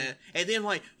remember that. And then,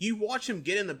 like, you watch him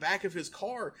get in the back of his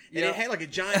car, and it had, like, a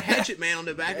giant hatchet man on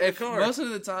the back of the car. Most of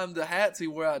the time, the hats he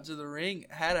wore out to the ring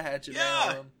had a hatchet man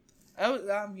on them.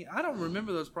 I don't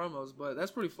remember those promos, but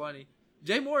that's pretty funny.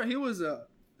 Jay Moore, he was a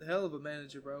hell of a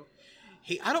manager, bro.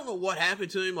 I don't know what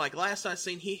happened to him. Like, last I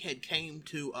seen, he had came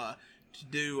to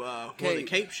do one of the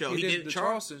Cape show. He did the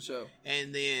Charleston show.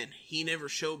 And then he never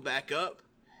showed back up.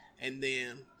 And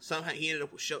then somehow he ended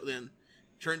up with then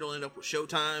Trindle ended up with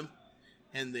Showtime.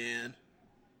 And then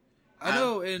I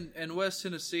know in West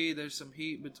Tennessee there's some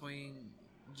heat between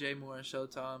Jay Moore and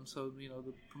Showtime, so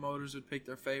the promoters would pick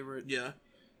their favorite. Yeah.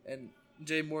 And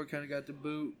Jay Moore kind of got the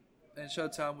boot, and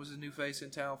Showtime was a new face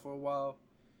in town for a while.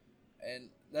 And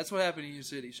that's what happened in Union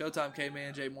City. Showtime came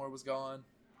in, Jay Moore was gone.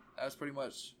 That was pretty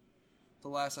much the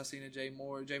last I seen of Jay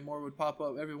Moore. Jay Moore would pop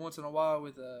up every once in a while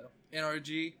with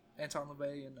NRG, Anton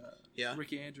LaVey, and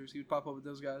Ricky Andrews. He would pop up with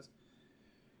those guys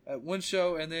at one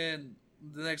show, and then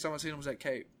the next time I seen him was at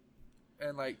Cape.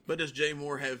 And but does Jay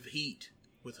Moore have heat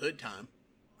with Hood Time?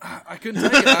 I couldn't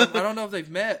tell you. I don't know if they've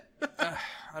met.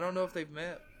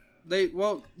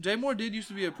 Jay Moore did used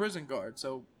to be a prison guard,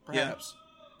 so perhaps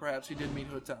he did meet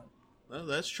Hood Time. Well,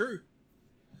 that's true.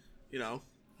 I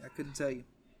couldn't tell you.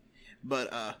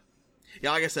 But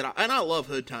like I said, I love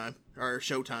Hood Time or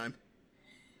Showtime,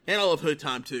 and I love Hood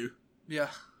Time too. Yeah,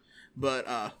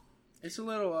 but it's a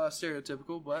little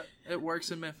stereotypical, but it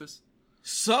works in Memphis.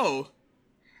 So,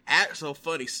 actual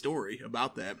funny story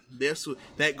about that.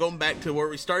 That going back to where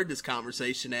we started this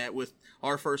conversation at with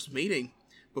our first meeting.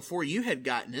 Before you had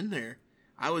gotten in there,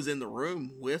 I was in the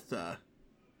room with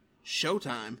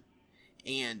Showtime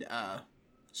and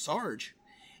Sarge,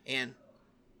 and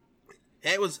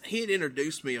he had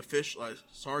introduced me officially.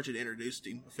 Sarge had introduced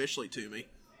him officially to me,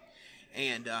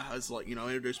 and I was like,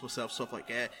 introduced myself, stuff like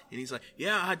that. And he's like,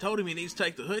 "Yeah, I told him he needs to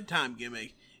take the Hood Time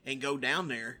gimmick and go down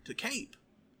there to Cape."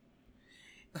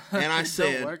 And I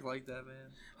said, "Don't work like that,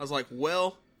 man." I was like,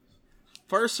 "Well,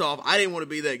 first off, I didn't want to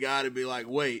be that guy to be like,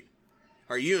 wait,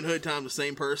 are you and Hood Time the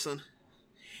same person?"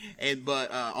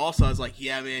 But also I was like,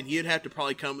 "Yeah, man, you'd have to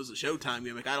probably come as a Showtime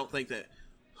gimmick. I don't think that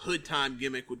Hood Time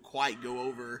gimmick would quite go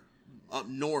over up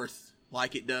north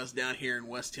like it does down here in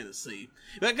West Tennessee."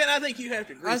 But again, I think you have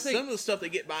to agree. Some of the stuff they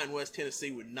get by in West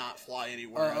Tennessee would not fly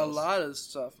anywhere else. A lot of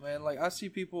stuff, man. Like, I see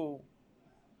people...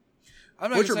 I'm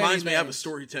not Which gonna say reminds any me, I have a names.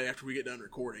 story to tell you after we get done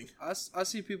recording. I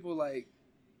see people like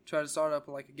try to start up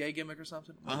like a gay gimmick or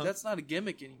something. Like, that's not a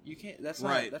gimmick. You can't. That's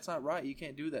not right. You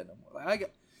can't do that no more.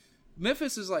 Like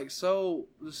Memphis is like so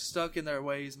stuck in their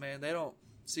ways, man. They don't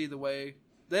see the way.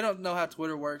 They don't know how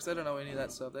Twitter works. They don't know any of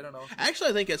that stuff. They don't know. Actually,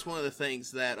 I think that's one of the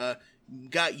things that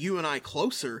got you and I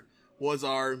closer was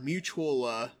our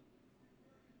mutual,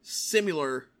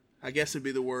 similar, I guess would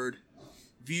be the word,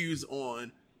 views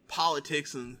on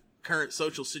politics and current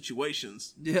social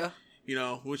situations. Yeah. You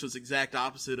know, which was exact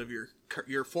opposite of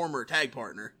your former tag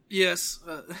partner. Yes,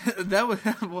 that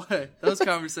would boy, those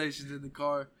conversations in the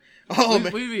car. Oh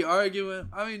man, we'd be arguing.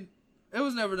 I mean, it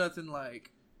was never nothing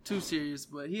like too serious,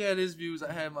 but he had his views,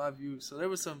 I had my views. So there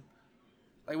was some,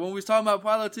 like when we was talking about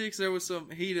politics, there was some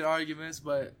heated arguments,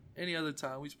 but any other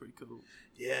time, we was pretty cool.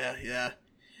 Yeah.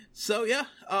 So yeah,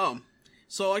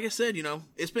 so like I said, you know,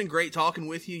 it's been great talking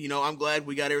with you. You know, I'm glad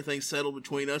we got everything settled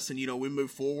between us, and you know, we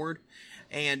move forward.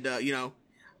 And you know,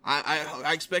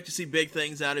 I expect to see big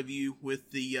things out of you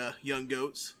with the Young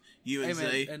Goats, you and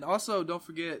Zay. And also don't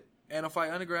forget Anna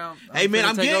Fight Underground. Hey man,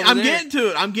 I'm getting to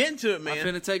it. I'm getting to it, man.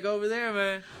 I'm finna take over there,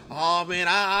 man. Oh man,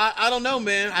 I don't know,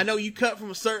 man. I know you cut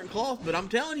from a certain cloth, but I'm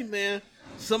telling you, man,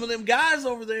 some of them guys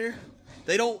over there,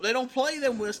 they don't play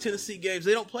them West Tennessee games.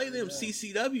 They don't play them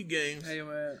CCW games. Hey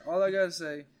man, all I gotta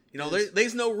say, you know,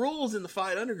 there's no rules in the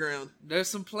Fight Underground. There's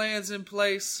some plans in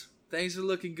place. Things are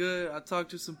looking good. I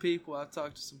talked to some people.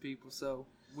 So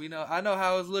I know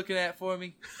how it's looking at for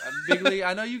me. Big League.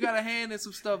 I know you got a hand in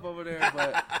some stuff over there,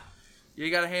 but you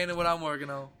got a hand in what I'm working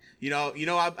on. You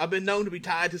know, I've been known to be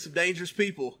tied to some dangerous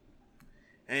people,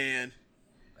 and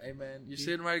hey man, you're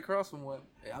sitting right across from one.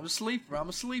 Hey, I'm a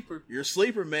sleeper. You're a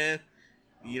sleeper, man.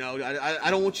 You know, I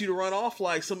don't want you to run off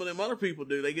like some of them other people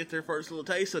do. They get their first little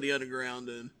taste of the underground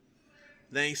and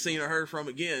they ain't seen or heard from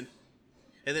again.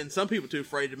 And then some people too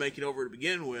afraid to make it over to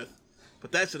begin with.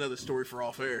 But that's another story for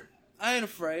off air. I ain't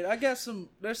afraid.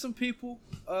 There's some people.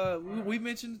 We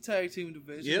mentioned the tag team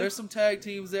division. Yeah. There's some tag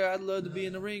teams there I'd love to be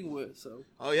in the ring with. So.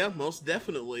 Oh yeah, most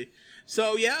definitely.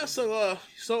 So yeah,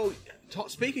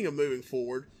 speaking of moving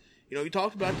forward, you know, you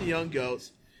talked about the Young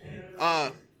Goats.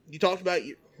 You talked about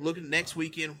looking next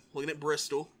weekend, looking at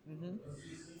Bristol. Mm-hmm.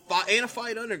 Anna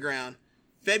Fight Underground,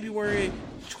 February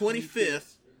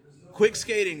 25th, quick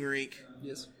skating rink.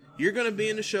 Yes. You're going to be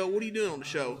in the show. What are you doing on the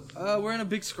show? We're in a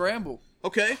big scramble.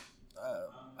 Okay.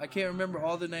 I can't remember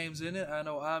all the names in it. I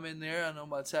know I'm in there. I know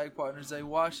my tag partner, Zay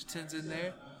Washington's in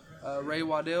there. Ray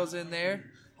Waddell's in there.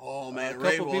 Oh, man.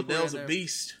 Ray Waddell's a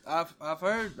beast. I've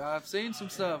heard. I've seen some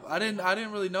stuff. I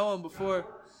didn't really know him before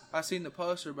I seen the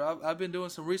poster, but I've been doing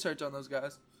some research on those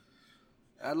guys.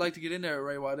 I'd like to get in there with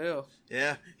Ray Waddell.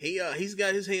 Yeah. He's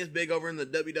got his hands big over in the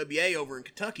WWA over in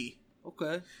Kentucky.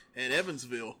 Okay. And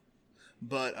Evansville.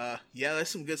 But, yeah, there's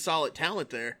some good, solid talent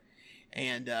there.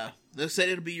 And they said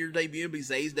it'll be your debut. It'll be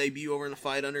Zay's debut over in the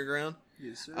Fight Underground.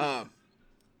 Yes, sir.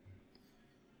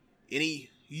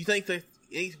 You think that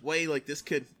any way like this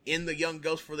could end the Young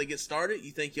Ghosts before they get started?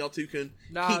 You think y'all two can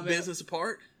keep business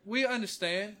apart? We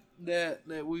understand that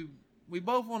we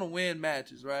both want to win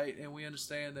matches, right? And we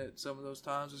understand that some of those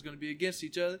times is going to be against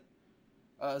each other.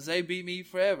 Zay beat me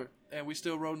forever, and we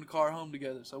still rode in the car home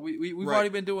together. So we've already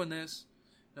been doing this.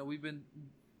 You know, we've been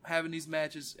having these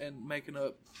matches and making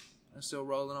up and still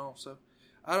rolling on. So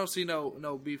I don't see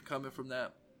no beef coming from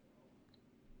that.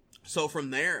 So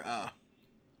from there,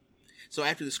 so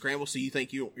after the scramble, so you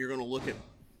think you're going to look at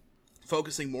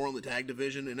focusing more on the tag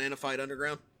division in Anna Fight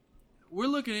Underground? We're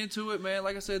looking into it, man.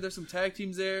 Like I said, there's some tag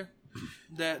teams there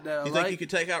that I You think you could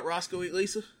take out Roscoe Eat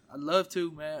Lisa? I'd love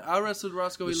to, man. I wrestled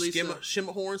Roscoe Eat Lisa.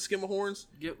 Skimahorns?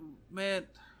 Man,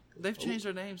 they've changed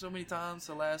their name so many times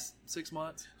the last 6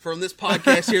 months. From this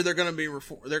podcast here, they're going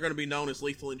to be known as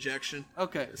Lethal Injection.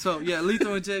 Okay, so yeah,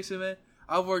 Lethal Injection, man.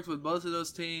 I've worked with both of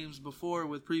those teams before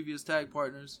with previous tag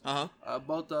partners.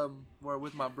 Both of them were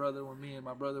with my brother when me and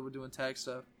my brother were doing tag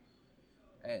stuff.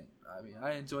 And, I mean,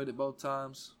 I enjoyed it both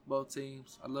times, both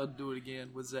teams. I'd love to do it again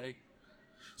with Zay.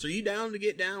 So are you down to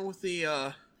get down with the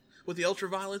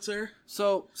Ultraviolence there?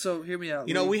 So hear me out.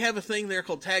 You know, we have a thing there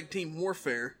called Tag Team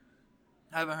Warfare.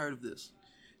 I haven't heard of this.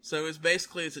 So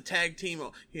it's a tag team.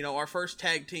 You know, our first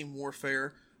Tag Team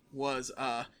Warfare was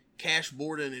Cash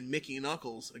Borden and Mickey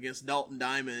Knuckles against Dalton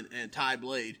Diamond and Ty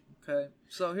Blade. Okay,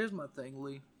 so here's my thing,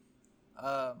 Lee.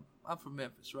 I'm from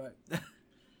Memphis, right?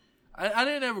 I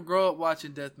didn't ever grow up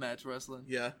watching deathmatch wrestling.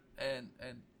 Yeah. And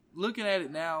looking at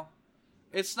it now,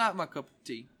 it's not my cup of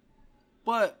tea.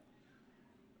 But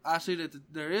I see that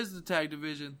there is the tag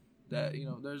division that, you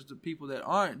know, there's the people that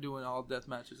aren't doing all death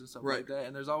matches and stuff like that.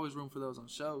 And there's always room for those on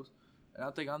shows. And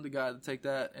I think I'm the guy to take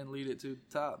that and lead it to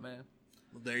the top, man.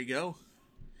 Well, there you go.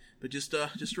 But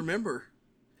just remember.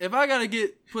 If I gotta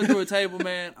get put through a table,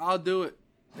 man, I'll do it.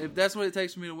 If that's what it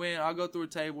takes for me to win, I'll go through a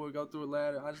table or go through a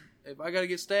ladder. If I gotta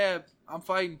get stabbed, I'm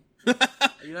fighting. You're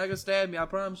not gonna stab me, I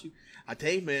promise you. I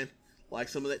tell you, man, like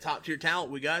some of that top tier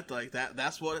talent we got, like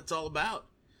that's what it's all about.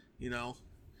 You know,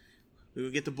 we're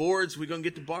gonna get the boards. We're gonna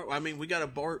get the we got a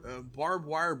barbed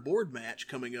wire board match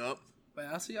coming up. Man,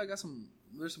 I see I got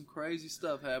there's some crazy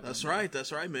stuff happening.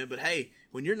 That's right, man. But hey,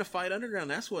 when you're in the fight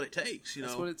underground, that's what it takes.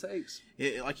 That's what it takes.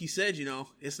 Like you said,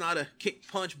 it's not a kick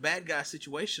punch bad guy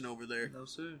situation over there. No,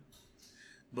 sir.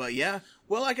 But yeah,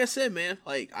 well, like I said, man,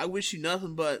 like I wish you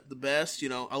nothing but the best.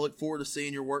 I look forward to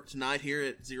seeing your work tonight here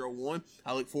at 01.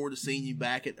 I look forward to seeing you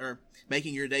back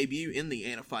making your debut in the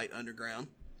Anna Fight Underground.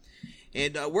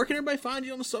 And where can everybody find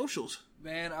you on the socials?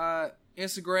 Man,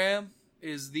 Instagram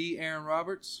is the Aaron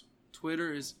Roberts.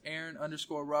 Twitter is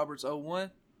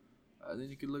Aaron_Roberts01. Then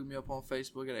you can look me up on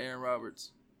Facebook at Aaron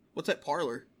Roberts. What's that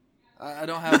Parler? I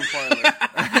don't have a Parler.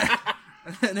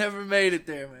 I never made it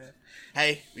there, man.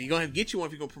 Hey, you're going to get you one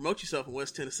if you're going to promote yourself in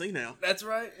West Tennessee now. That's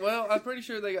right. Well, I'm pretty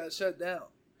sure they got shut down.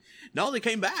 No, they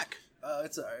came back.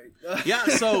 It's all right. Yeah,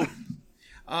 so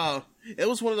it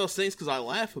was one of those things because I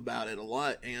laugh about it a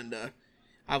lot, and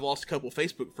I've lost a couple of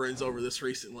Facebook friends over this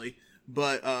recently.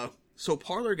 But so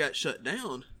Parler got shut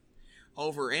down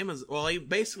over Amazon. Well, they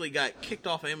basically got kicked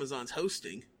off Amazon's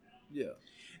hosting. Yeah.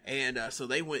 And so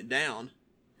they went down.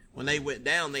 When they went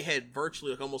down, they had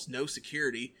virtually almost no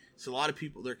security. So a lot of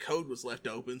people, their code was left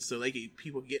open so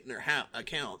people could get in their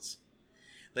accounts.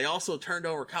 They also turned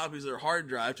over copies of their hard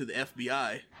drive to the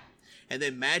FBI. And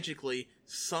then magically,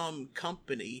 some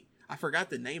company, I forgot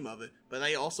the name of it, but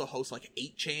they also host like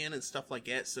 8chan and stuff like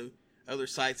that. So other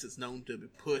sites that's known to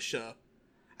push,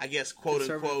 I guess, quote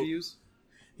unquote, views.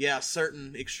 Yeah,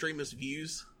 certain extremist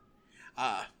views.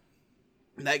 That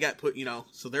got put,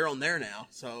 so they're on there now.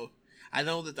 So I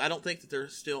don't think that they're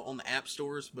still on the app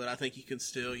stores, but I think you can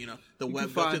still, the web.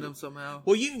 Can find them somehow.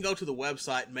 Well, you can go to the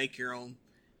website and make your own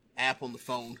app on the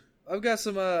phone. I've got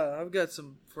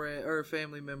some friend or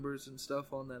family members and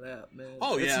stuff on that app, man.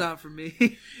 Oh yeah, it's not for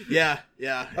me. yeah.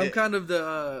 I'm kind of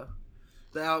the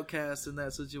outcast in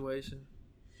that situation.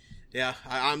 Yeah,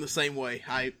 I'm the same way.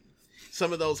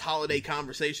 Some of those holiday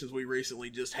conversations we recently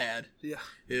just had. Yeah,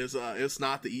 it's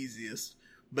not the easiest.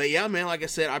 But yeah, man, like I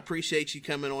said, I appreciate you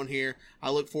coming on here.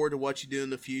 I look forward to what you do in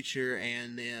the future.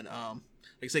 And then,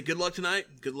 like I said, good luck tonight.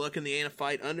 Good luck in the Anna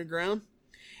Fight Underground.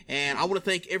 And I want to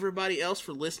thank everybody else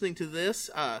for listening to this.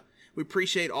 We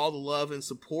appreciate all the love and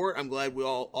support. I'm glad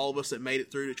all of us that made it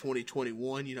through to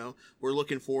 2021. We're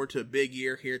looking forward to a big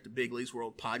year here at the Big Lee's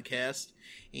World podcast.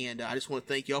 And I just want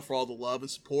to thank y'all for all the love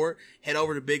and support. Head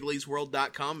over to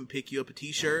BigLee'sWorld.com and pick you up a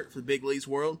t-shirt for the Big Lee's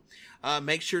World.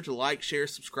 Make sure to like, share,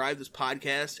 subscribe this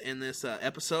podcast and this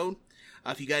episode.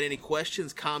 If you got any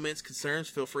questions, comments, concerns,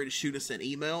 feel free to shoot us an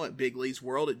email at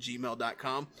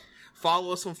BigLee'sWorld@gmail.com.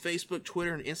 Follow us on Facebook,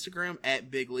 Twitter, and Instagram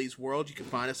at Big Lee's World. You can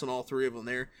find us on all three of them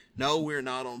there. No, we're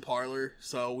not on Parler,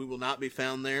 so we will not be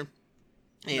found there.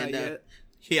 And, not yet.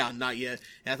 Yeah, not yet.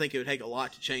 And I think it would take a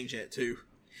lot to change that, too.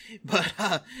 But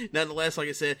nonetheless, like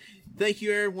I said, thank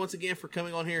you, Aaron, once again for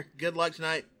coming on here. Good luck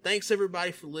tonight. Thanks,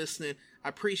 everybody, for listening. I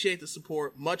appreciate the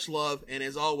support. Much love. And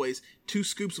as always, 2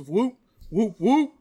 scoops of whoop, whoop, whoop.